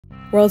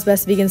World's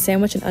best vegan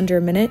sandwich in under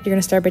a minute. You're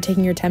gonna start by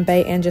taking your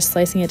tempeh and just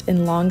slicing it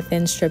in long,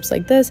 thin strips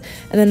like this.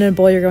 And then in a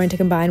bowl, you're going to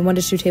combine 1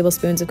 to 2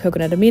 tablespoons of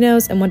coconut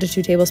aminos and 1 to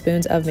 2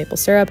 tablespoons of maple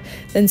syrup,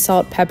 then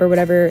salt, pepper,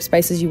 whatever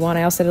spices you want.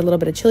 I also added a little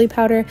bit of chili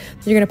powder.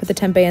 You're gonna put the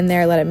tempeh in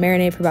there, let it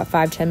marinate for about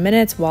 5-10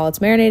 minutes. While it's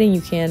marinating,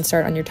 you can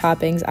start on your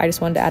toppings. I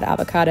just wanted to add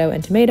avocado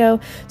and tomato,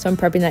 so I'm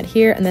prepping that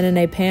here. And then in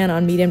a pan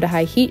on medium to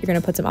high heat, you're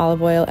gonna put some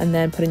olive oil and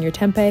then put in your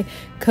tempeh.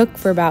 Cook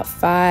for about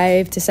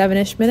 5 to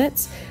 7-ish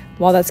minutes.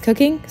 While that's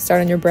cooking,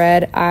 start on your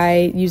bread.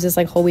 I use this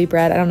like whole wheat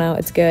bread. I don't know,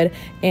 it's good.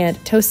 And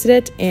toasted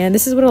it. And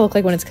this is what it'll look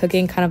like when it's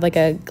cooking, kind of like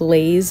a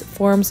glaze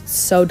forms.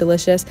 So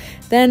delicious.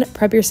 Then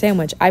prep your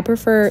sandwich. I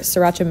prefer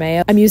sriracha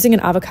mayo. I'm using an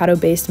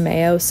avocado-based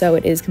mayo, so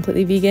it is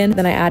completely vegan.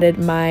 Then I added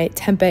my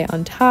tempeh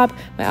on top,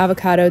 my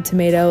avocado,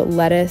 tomato,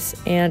 lettuce,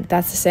 and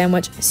that's the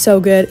sandwich. So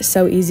good,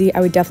 so easy.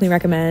 I would definitely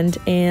recommend.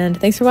 And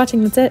thanks for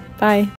watching. That's it. Bye.